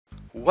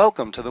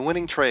Welcome to The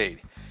Winning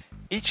Trade.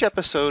 Each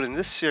episode in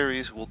this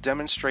series will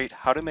demonstrate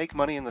how to make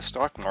money in the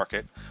stock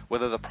market,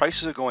 whether the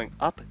prices are going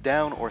up,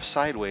 down, or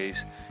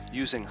sideways,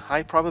 using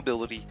high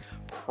probability,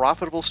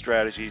 profitable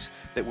strategies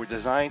that were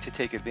designed to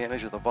take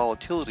advantage of the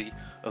volatility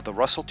of the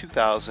Russell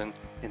 2000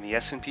 and the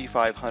S&P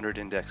 500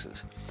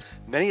 indexes.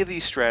 Many of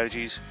these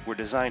strategies were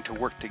designed to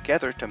work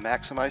together to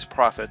maximize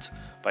profits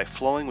by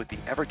flowing with the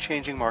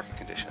ever-changing market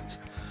conditions.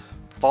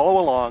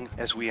 Follow along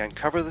as we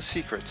uncover the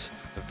secrets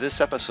of this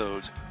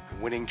episode's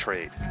winning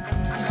trade.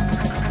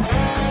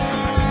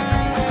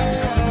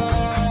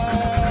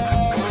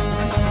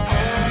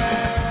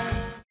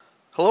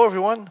 Hello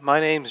everyone, my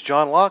name is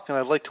John Locke and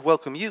I'd like to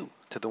welcome you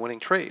to The Winning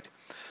Trade.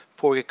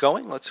 Before we get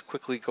going, let's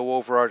quickly go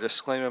over our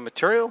disclaimer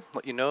material,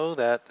 let you know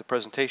that the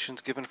presentation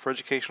is given for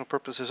educational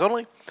purposes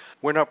only.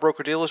 We're not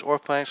broker-dealers or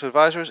financial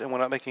advisors and we're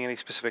not making any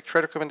specific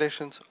trade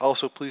recommendations.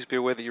 Also, please be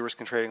aware that your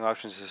risk in trading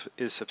options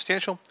is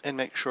substantial and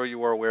make sure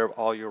you are aware of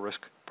all your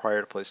risk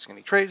prior to placing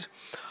any trades.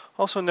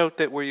 Also note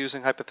that we're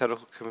using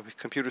hypothetical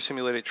computer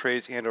simulated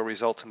trades and or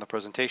results in the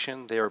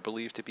presentation. They are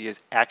believed to be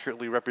as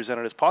accurately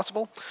represented as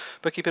possible,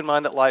 but keep in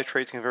mind that live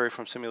trades can vary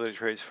from simulated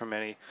trades for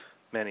many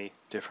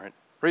different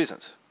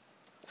reasons.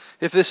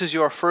 If this is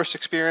your first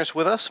experience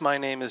with us, my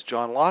name is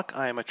John Locke.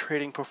 I am a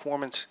trading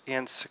performance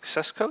and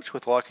success coach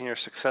with Locke in Your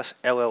Success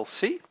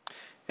LLC,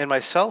 and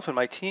myself and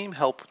my team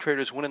help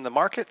traders win in the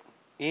market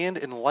and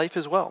in life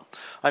as well.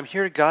 I'm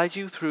here to guide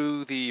you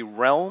through the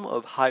realm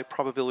of high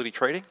probability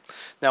trading.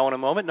 Now in a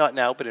moment, not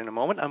now, but in a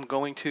moment, I'm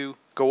going to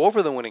go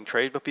over the winning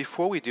trade, but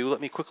before we do, let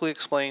me quickly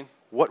explain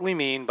what we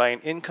mean by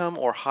an income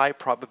or high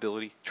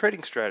probability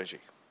trading strategy.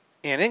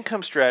 An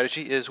income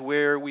strategy is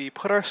where we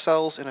put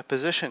ourselves in a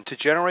position to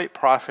generate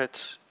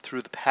profits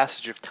through the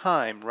passage of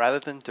time rather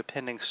than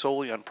depending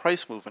solely on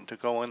price movement to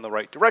go in the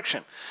right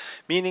direction,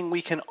 meaning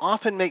we can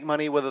often make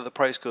money whether the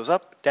price goes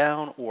up,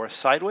 down, or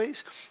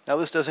sideways. Now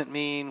this doesn't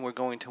mean we're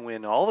going to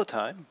win all the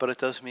time, but it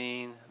does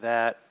mean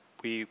that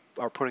we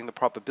are putting the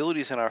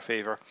probabilities in our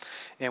favor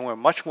and we're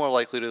much more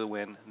likely to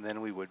win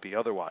than we would be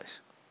otherwise.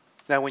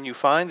 Now when you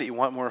find that you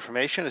want more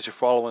information as you're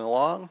following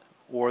along,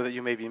 or that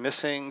you may be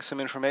missing some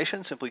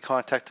information, simply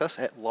contact us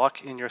at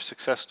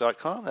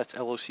lockeinyoursuccess.com. That's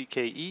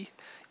LOCKE,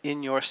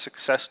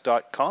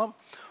 inyoursuccess.com,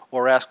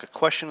 or ask a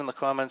question in the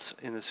comments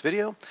in this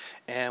video,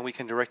 and we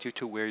can direct you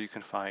to where you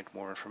can find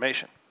more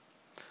information.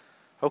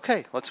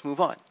 Okay, let's move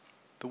on.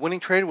 The winning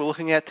trade we're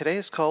looking at today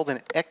is called an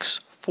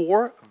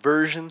X4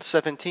 version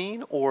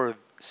 17, or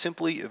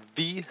simply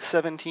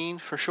V17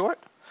 for short.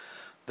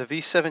 The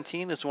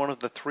V17 is one of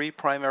the three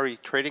primary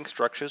trading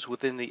structures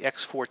within the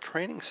X4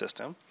 training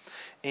system,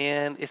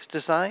 and it's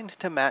designed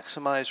to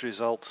maximize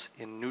results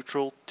in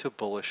neutral to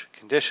bullish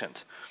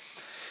conditions.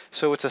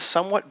 So it's a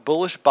somewhat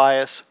bullish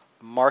bias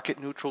market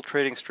neutral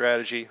trading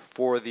strategy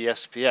for the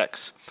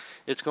SPX.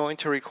 It's going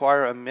to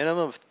require a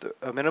minimum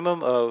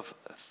of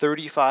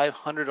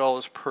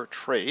 $3,500 per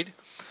trade.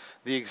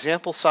 The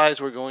example size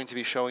we're going to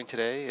be showing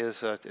today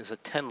is a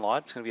 10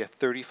 lot. It's going to be a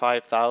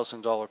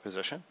 $35,000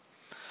 position.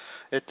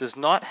 It does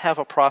not have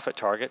a profit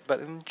target,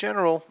 but in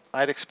general,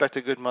 I'd expect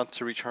a good month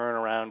to return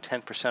around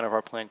 10% of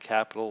our planned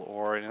capital,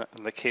 or in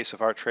the case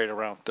of our trade,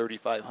 around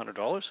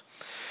 $3,500.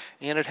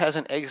 And it has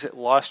an exit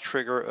loss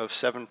trigger of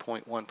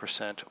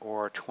 7.1%,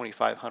 or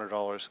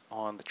 $2,500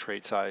 on the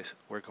trade size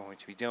we're going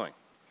to be doing.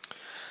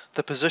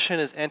 The position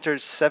is entered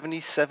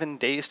 77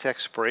 days to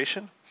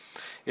expiration.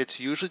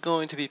 It's usually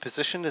going to be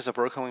positioned as a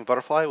broken wing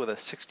butterfly with a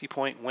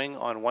 60-point wing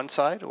on one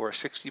side, or a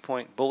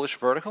 60-point bullish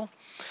vertical,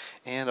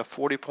 and a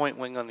 40-point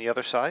wing on the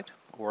other side,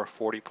 or a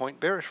 40-point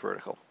bearish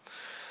vertical.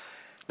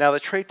 Now the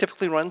trade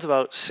typically runs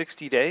about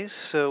 60 days,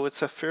 so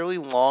it's a fairly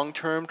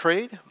long-term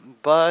trade,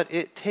 but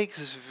it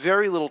takes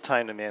very little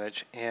time to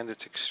manage and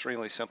it's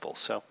extremely simple.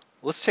 So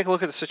let's take a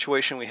look at the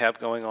situation we have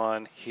going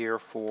on here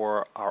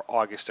for our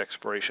August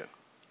expiration.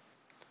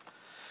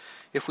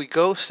 If we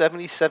go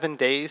 77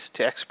 days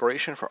to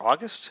expiration for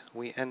August,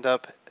 we end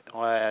up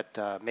at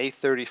May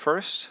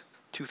 31st,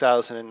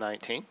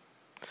 2019.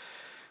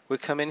 We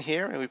come in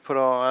here and we put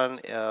on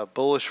a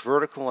bullish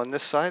vertical on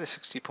this side, a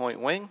 60-point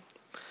wing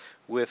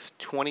with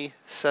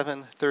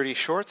 27.30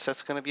 shorts.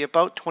 That's going to be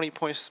about 20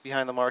 points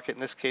behind the market.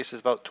 In this case, it's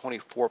about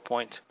 24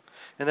 points.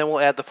 And then we'll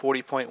add the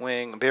 40-point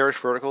wing bearish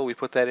vertical. We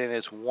put that in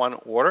as one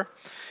order.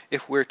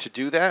 If we're to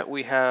do that,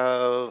 we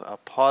have a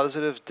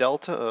positive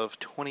delta of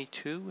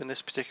 22 in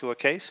this particular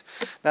case.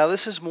 Now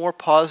this is more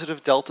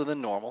positive delta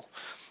than normal.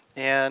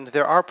 And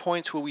there are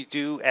points where we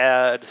do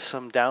add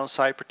some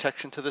downside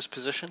protection to this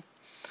position.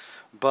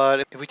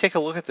 But if we take a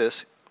look at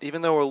this,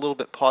 even though we're a little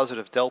bit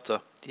positive delta,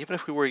 even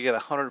if we were to get a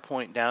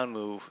 100-point down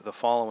move the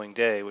following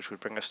day, which would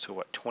bring us to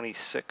what,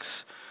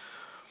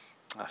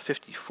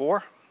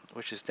 26.54,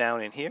 which is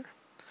down in here,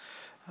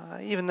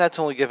 even that's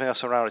only giving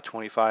us around a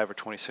 $2,500 or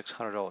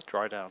 $2,600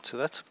 drawdown. So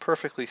that's a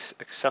perfectly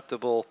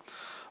acceptable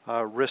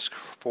risk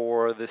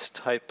for this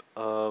type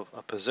of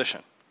a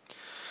position.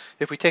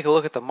 If we take a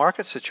look at the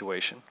market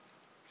situation,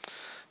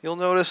 you'll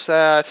notice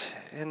that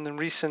in the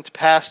recent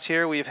past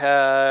here, we've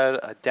had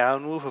a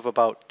down move of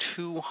about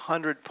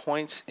 200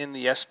 points in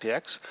the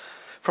SPX.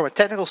 From a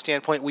technical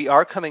standpoint, we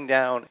are coming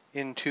down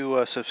into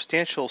a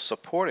substantial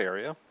support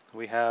area.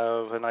 We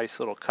have a nice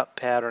little cup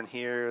pattern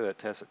here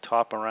that has a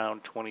top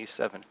around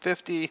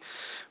 2750.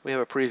 We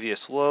have a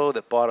previous low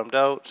that bottomed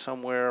out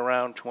somewhere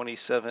around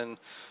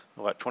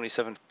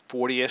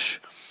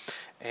 2740-ish.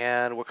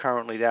 And we're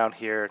currently down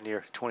here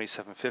near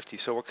 2750.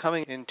 So we're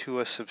coming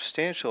into a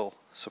substantial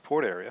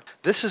support area.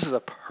 This is the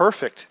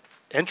perfect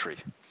entry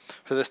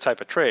for this type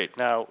of trade.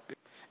 Now,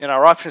 in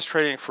our options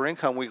trading for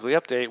income weekly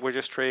update, we're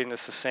just trading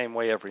this the same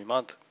way every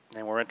month,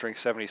 and we're entering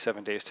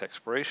 77 days to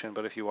expiration.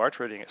 But if you are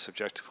trading it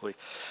subjectively,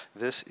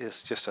 this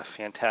is just a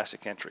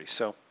fantastic entry.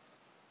 So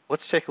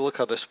let's take a look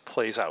how this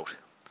plays out.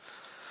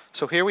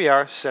 So here we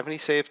are,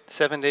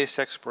 77 days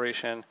to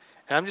expiration,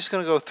 and I'm just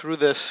going to go through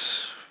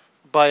this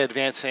by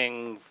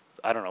advancing,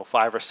 I don't know,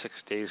 5 or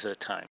 6 days at a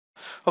time.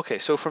 Okay,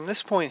 so from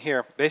this point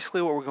here,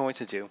 basically what we're going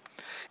to do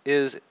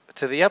is,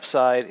 to the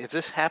upside, if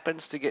this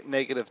happens to get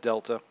negative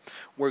delta,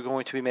 we're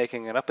going to be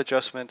making an up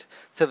adjustment.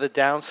 To the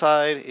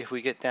downside, if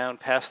we get down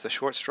past the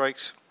short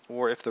strikes,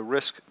 or if the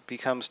risk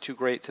becomes too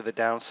great to the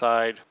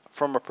downside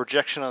from a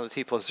projection on the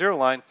T+0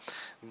 line,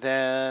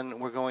 then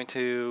we're going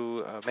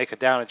to make a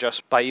down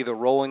adjustment by either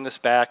rolling this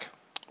back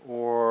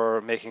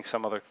or making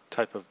some other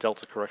type of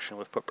delta correction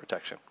with put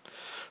protection.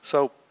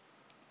 So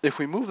if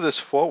we move this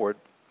forward,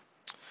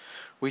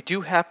 we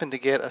do happen to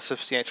get a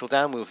substantial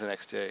down move the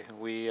next day.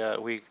 We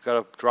got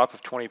a drop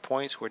of 20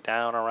 points. We're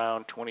down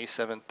around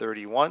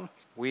 27.31.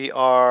 We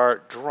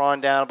are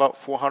drawn down about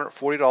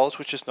 $440,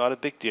 which is not a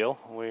big deal.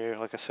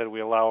 Like I said,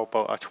 we allow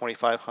about a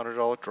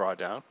 $2,500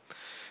 drawdown.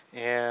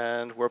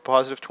 And we're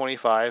positive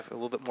 25, a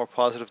little bit more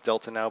positive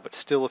delta now, but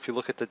still, if you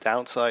look at the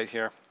downside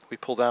here, we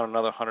pull down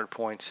another 100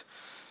 points,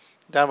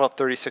 down about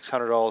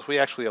 $3,600. We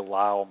actually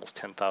allow almost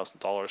 $10,000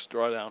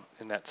 drawdown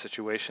in that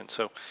situation.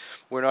 So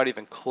we're not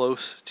even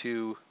close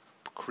to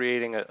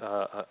creating an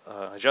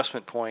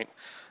adjustment point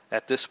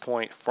at this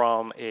point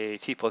from a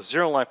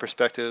T+0 line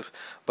perspective.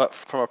 But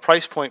from a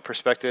price point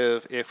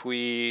perspective, if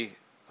we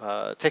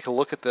take a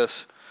look at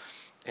this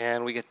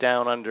and we get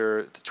down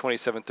under the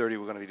 2730,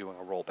 we're going to be doing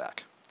a rollback.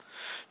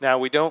 Now,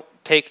 we don't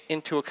take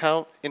into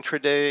account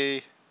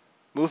intraday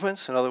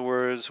movements. In other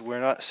words,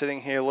 we're not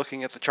sitting here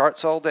looking at the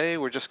charts all day.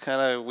 We're just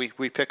kind of,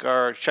 we pick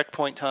our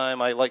checkpoint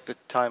time. I like the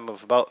time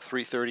of about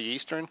 3:30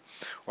 Eastern,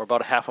 or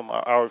about a half an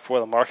hour before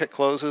the market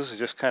closes. We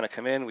just kind of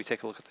come in, we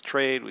take a look at the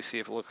trade, we see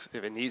if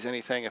it needs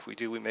anything. If we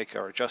do, we make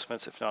our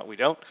adjustments. If not, we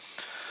don't.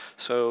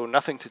 So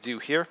nothing to do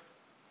here.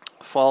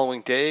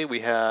 Following day, we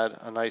had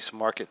a nice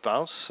market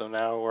bounce. So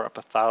now we're up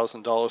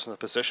 $1,000 in the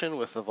position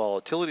with the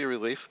volatility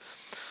relief,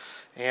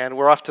 and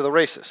we're off to the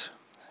races.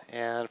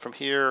 And from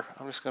here,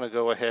 I'm just going to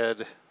go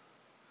ahead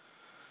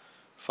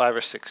 5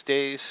 or 6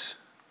 days.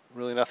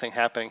 Really nothing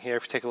happening here.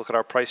 If you take a look at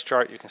our price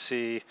chart, you can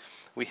see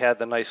we had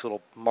the nice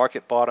little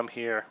market bottom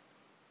here.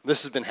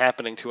 This has been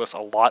happening to us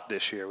a lot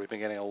this year. We've been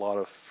getting a lot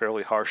of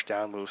fairly harsh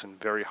down moves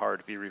and very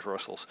hard V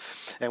reversals.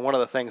 And one of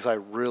the things I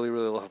really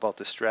love about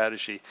this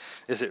strategy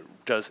is it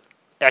does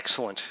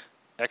excellent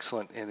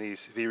in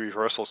these V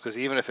reversals, because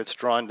even if it's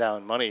drawn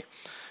down money,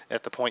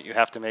 at the point you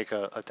have to make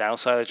a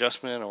downside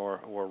adjustment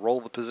or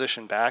roll the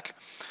position back,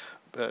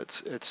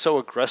 it's so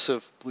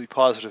aggressively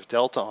positive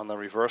delta on the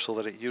reversal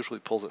that it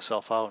usually pulls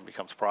itself out and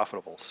becomes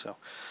profitable. So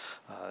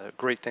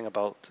great thing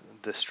about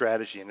this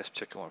strategy in this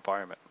particular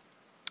environment.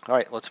 All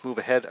right, let's move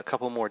ahead a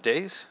couple more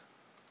days.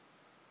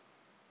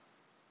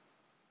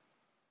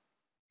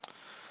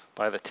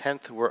 By the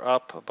 10th, we're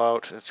up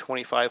about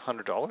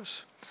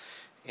 $2,500.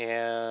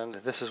 And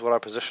this is what our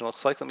position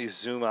looks like. Let me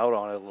zoom out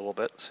on it a little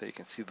bit so you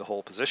can see the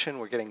whole position.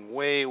 We're getting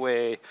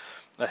way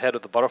ahead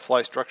of the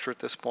butterfly structure at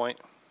this point.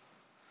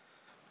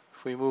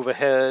 If we move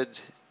ahead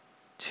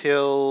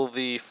till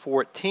the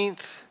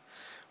 14th,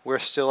 we're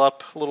still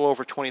up a little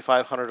over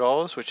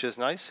 $2,500, which is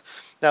nice.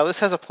 Now,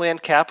 this has a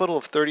planned capital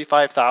of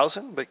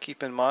 $35,000, but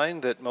keep in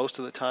mind that most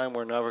of the time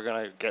we're never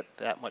going to get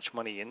that much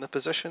money in the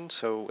position.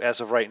 So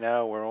as of right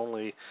now, we're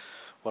only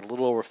a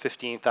little over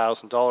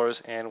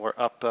 $15,000, and we're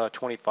up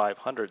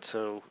 $2,500.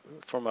 So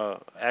from a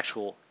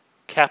actual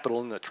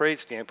capital in the trade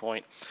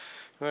standpoint,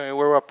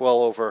 we're up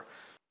well over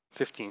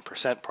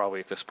 15% probably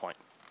at this point.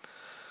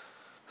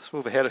 Let's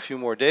move ahead a few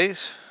more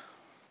days.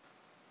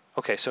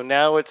 Okay, so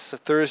now it's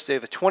Thursday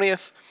the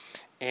 20th,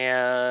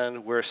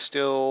 and we're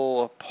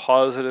still a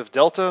positive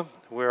delta.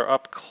 We're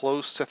up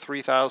close to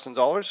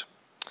 $3,000.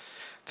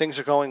 Things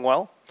are going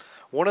well.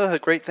 One of the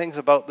great things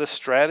about this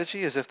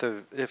strategy is if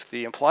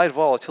the implied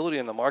volatility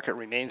in the market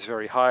remains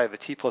very high, the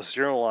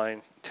T+0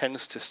 line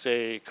tends to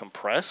stay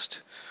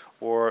compressed.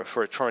 Or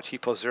from a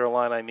T+0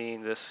 line, I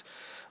mean this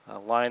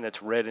line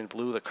that's red and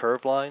blue, the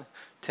curved line,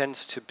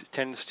 tends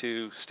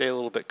to stay a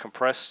little bit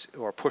compressed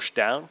or pushed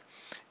down,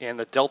 and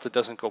the delta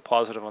doesn't go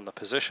positive on the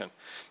position.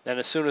 And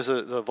as soon as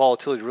the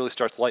volatility really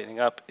starts lightening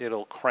up,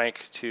 it'll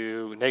crank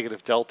to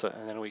negative delta,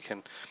 and then we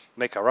can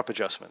make our up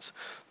adjustments.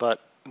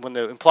 But when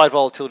the implied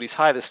volatility is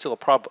high, there's still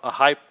a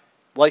high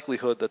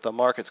likelihood that the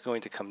market's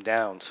going to come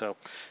down. So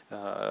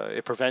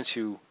it prevents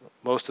you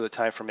most of the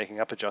time from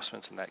making up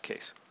adjustments in that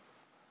case.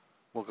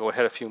 We'll go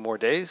ahead a few more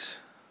days.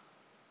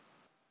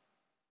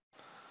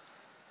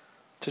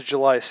 to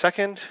July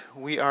 2nd,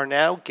 we are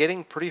now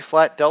getting pretty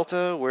flat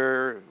delta.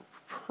 We're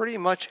pretty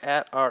much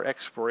at our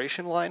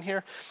expiration line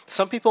here.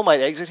 Some people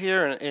might exit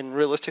here, and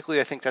realistically,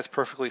 I think that's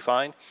perfectly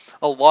fine.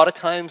 A lot of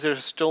times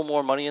there's still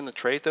more money in the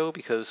trade though,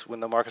 because when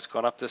the market's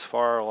gone up this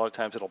far, a lot of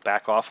times it'll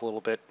back off a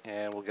little bit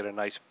and we'll get a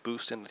nice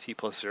boost in the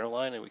T+0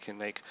 line and we can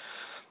make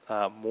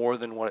more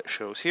than what it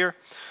shows here.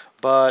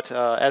 But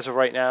as of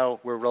right now,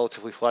 we're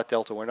relatively flat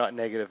delta. We're not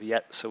negative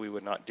yet, so we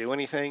would not do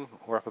anything.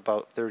 We're up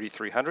about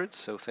 3,300,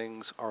 so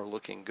things are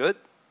looking good.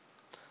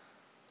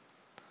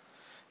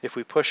 If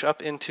we push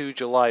up into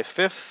July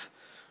 5th,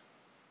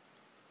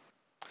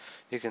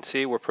 you can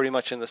see we're pretty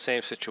much in the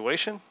same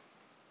situation.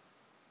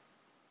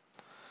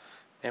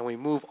 And we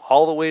move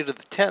all the way to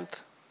the 10th.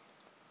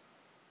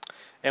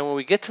 And when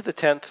we get to the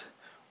 10th,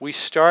 we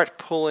start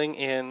pulling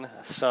in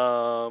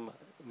some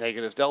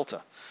negative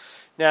delta.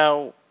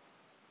 Now,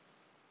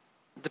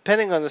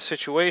 depending on the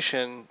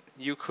situation,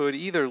 you could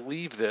either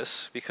leave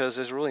this, because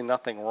there's really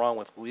nothing wrong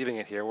with leaving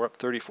it here. We're up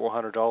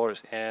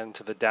 $3,400, and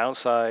to the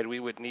downside, we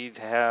would need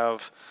to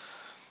have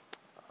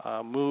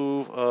a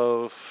move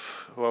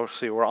of, well, let's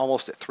see, we're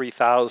almost at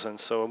 3,000,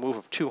 so a move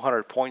of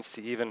 200 points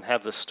to even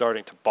have this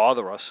starting to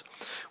bother us,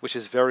 which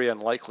is very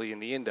unlikely in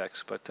the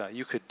index, but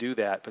you could do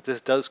that. But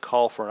this does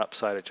call for an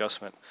upside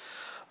adjustment.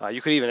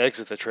 You could even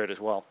exit the trade as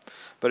well.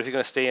 But if you're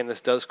going to stay in,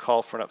 this does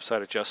call for an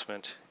upside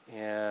adjustment.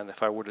 And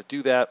if I were to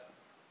do that,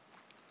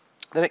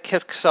 then it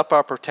kicks up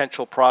our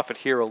potential profit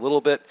here a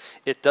little bit.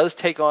 It does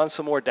take on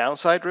some more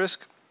downside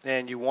risk,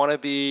 and you want to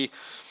be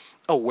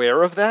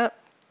aware of that.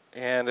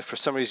 And if for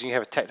some reason you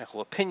have a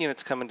technical opinion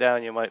it's coming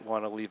down, you might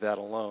want to leave that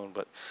alone.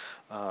 But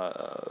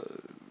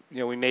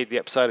we made the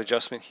upside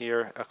adjustment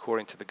here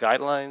according to the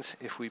guidelines.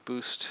 If we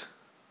boost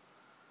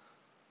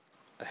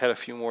ahead a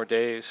few more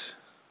days,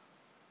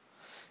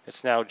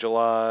 it's now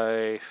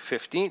July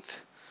 15th,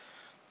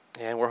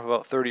 and we're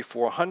about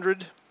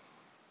 3,400.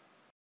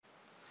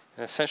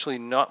 And essentially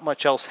not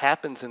much else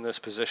happens in this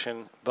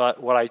position,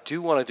 but what I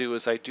do want to do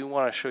is I do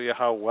want to show you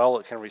how well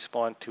it can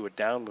respond to a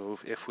down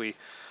move if we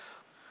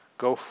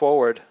go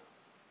forward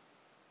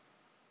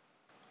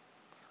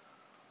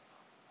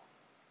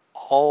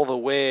all the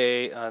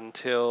way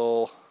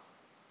until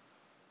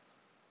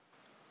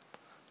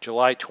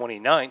July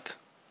 29th.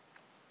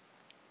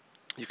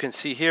 You can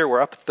see here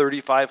we're up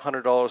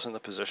 $3,500 in the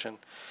position,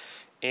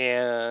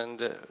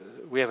 and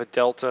we have a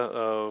delta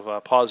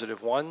of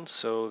 +1,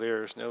 so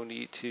there's no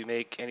need to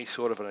make any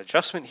sort of an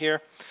adjustment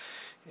here.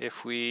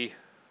 If we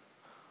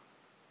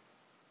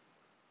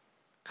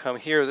come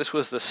here, this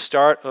was the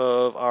start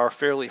of our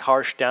fairly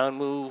harsh down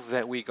move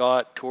that we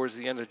got towards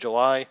the end of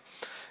July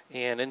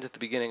and into the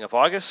beginning of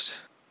August.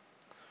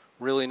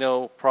 Really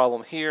no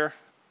problem here.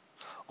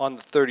 On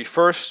the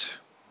 31st,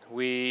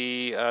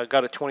 we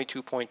got a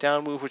 22-point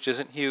down move, which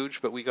isn't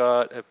huge, but we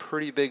got a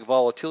pretty big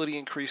volatility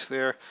increase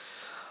there.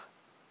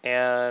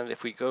 And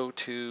if we go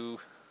to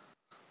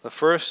the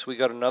first, we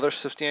got another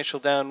substantial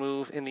down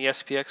move in the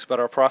SPX, but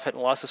our profit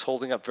and loss is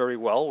holding up very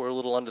well. We're a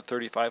little under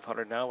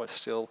 3,500 now, but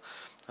still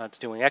it's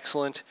doing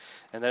excellent.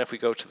 And then if we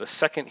go to the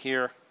second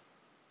here,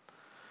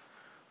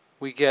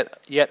 we get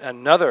yet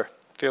another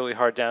fairly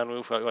hard down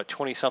move, about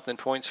 20-something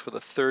points for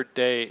the third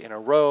day in a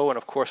row. And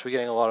of course, we're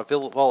getting a lot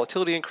of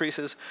volatility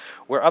increases.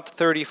 We're up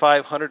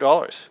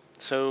 $3,500.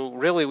 So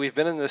really, we've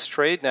been in this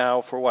trade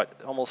now for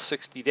what, almost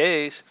 60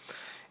 days,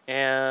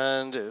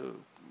 and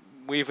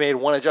we've made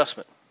one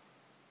adjustment.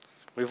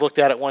 We've looked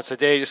at it once a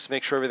day just to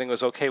make sure everything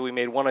was okay. We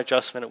made one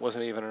adjustment. It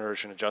wasn't even an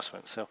urgent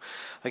adjustment. So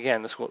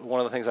again, this is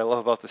one of the things I love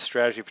about this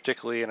strategy,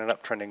 particularly in an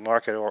uptrending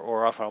market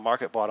or off on a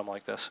market bottom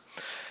like this.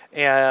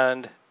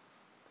 And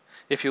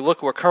if you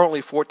look, we're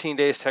currently 14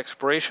 days to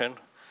expiration,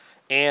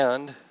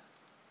 and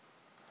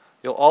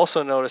you'll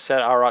also notice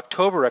that our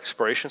October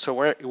expiration, so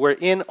we're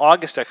in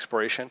August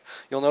expiration,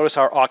 you'll notice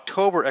our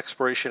October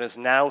expiration is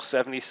now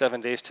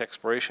 77 days to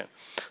expiration.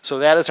 So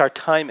that is our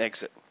time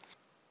exit.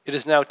 It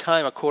is now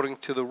time, according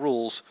to the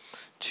rules,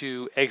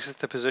 to exit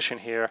the position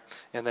here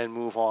and then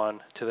move on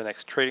to the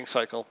next trading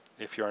cycle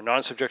if you're a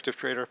non-subjective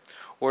trader,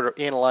 or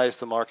to analyze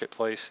the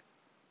marketplace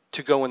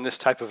to go in this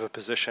type of a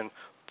position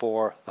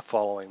for the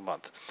following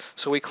month.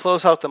 So we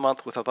close out the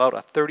month with about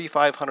a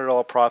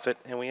 $3,500 profit,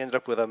 and we ended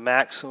up with a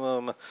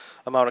maximum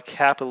amount of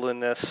capital in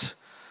this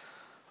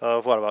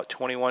of what, about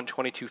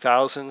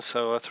 22,000.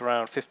 So that's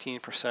around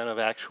 15% of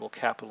actual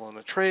capital in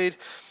the trade.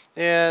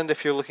 And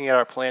if you're looking at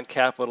our planned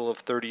capital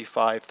of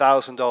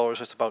 $35,000,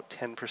 that's about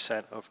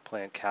 10% of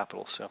planned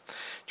capital. So it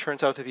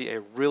turns out to be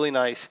a really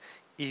nice,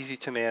 easy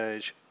to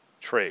manage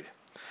trade.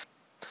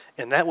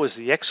 And that was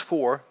the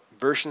X4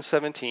 version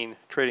 17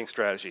 trading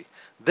strategy.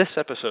 This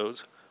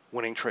episode's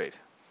winning trade.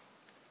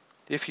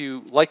 If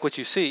you like what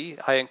you see,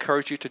 I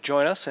encourage you to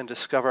join us and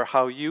discover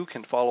how you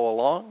can follow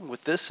along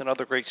with this and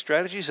other great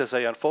strategies as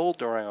they unfold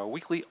during our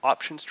weekly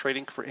Options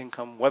Trading for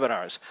Income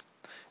webinars.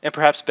 And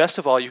perhaps best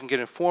of all, you can get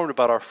informed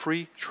about our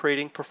free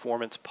Trading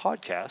Performance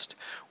podcast,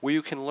 where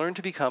you can learn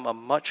to become a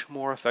much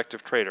more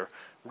effective trader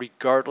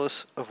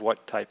regardless of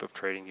what type of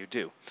trading you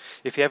do.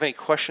 If you have any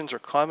questions or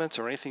comments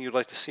or anything you'd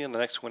like to see in the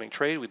next winning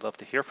trade, we'd love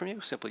to hear from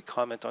you. Simply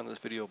comment on this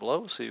video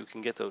below so you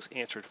can get those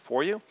answered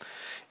for you.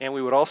 And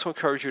we would also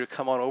encourage you to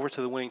come on over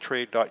to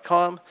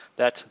thewinningtrade.com.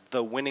 That's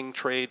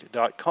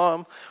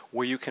thewinningtrade.com,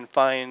 where you can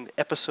find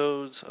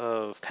episodes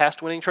of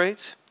past winning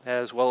trades,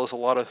 as well as a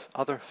lot of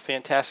other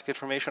fantastic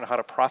information on how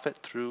to profit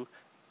through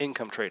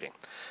income trading.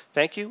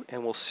 Thank you,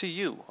 and we'll see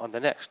you on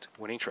the next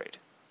winning trade.